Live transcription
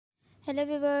Hello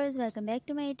viewers, welcome back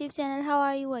to my YouTube channel. How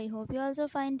are you? I hope you're also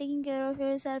fine, taking care of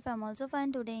yourself. I'm also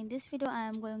fine. Today in this video I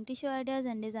am going to show ideas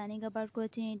and designing about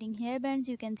crochet knitting hairbands.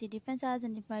 You can see different styles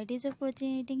and varieties of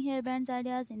crochet knitting hairbands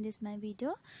ideas in this my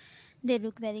video. They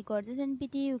look very gorgeous and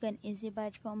pretty. You can easily buy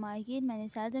it from market. Many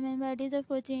styles and varieties of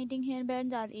crochet knitting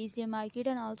hairbands are easily marketed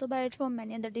and also buy it from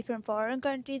many other different foreign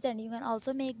countries. And you can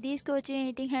also make these crochet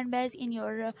knitting handbags in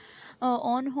your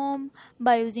own home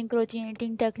by using crochet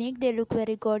knitting technique. They look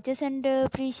very gorgeous and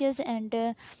precious,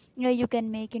 and you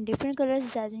can make in different colors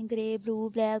such as in grey,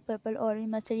 blue, black, purple, orange,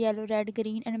 mustard, yellow, red,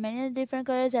 green, and many other different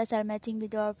colors that are matching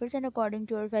with your outfits and according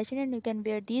to your fashion. And you can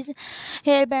wear these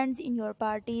hairbands in your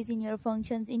parties, in your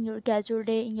functions, in your casual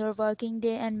day, in your working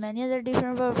day, and many other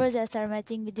different purposes that are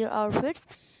matching with your outfits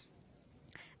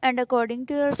and according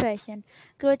to your fashion.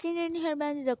 Crochet knitting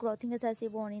hairband is a clothing accessory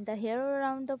worn in the hair or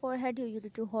around the forehead, usually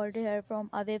to hold the hair from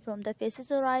away from the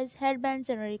faces or eyes. Headbands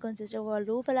generally consist of a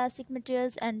loop elastic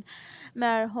materials and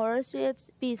mere horse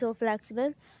shapes piece of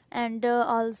flexible and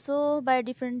also by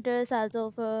different styles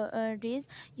of trees.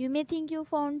 You may think you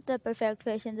found the perfect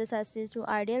fashion accessories to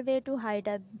ideal way to hide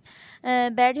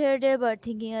a bad hair day, but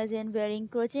thinking as in wearing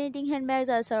crochet knitting handbags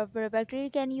are served perfectly. You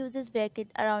can use this bracket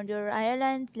around your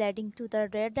hairline, leading to the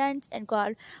red lines and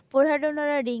called forehead or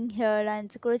ring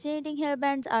hairlines. Crochet knitting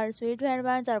hairbands are sweat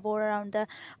hairbands are worn around the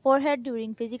forehead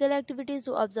during physical activities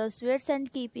to absorb sweats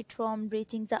and keep it from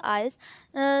reaching the eyes.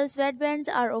 Sweatbands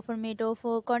are often made of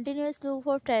continuous loop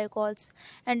of terracotta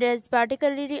and as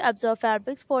particularly absorb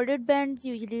fabrics. Folded bands,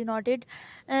 usually knotted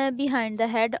behind the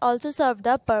head, also serve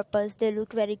the purpose. They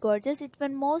look very gorgeous.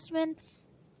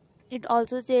 It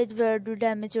also says where to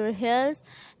damage your hairs,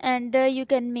 and you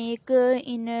can make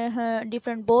in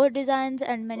different bow designs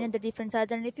and many other different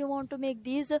sizes. And if you want to make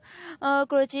these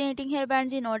crochet knitting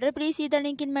hairbands in order, please see the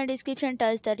link in my description,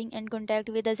 touch the link and contact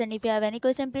with us. And if you have any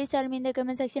question, please tell me in the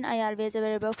comment section. I always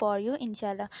available for you,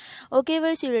 inshallah. Okay,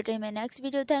 we'll see you later in my next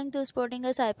video. Thanks for supporting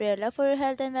us. I pray Allah for your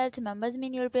health and wealth. Remember me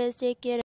in your prayers. Take care.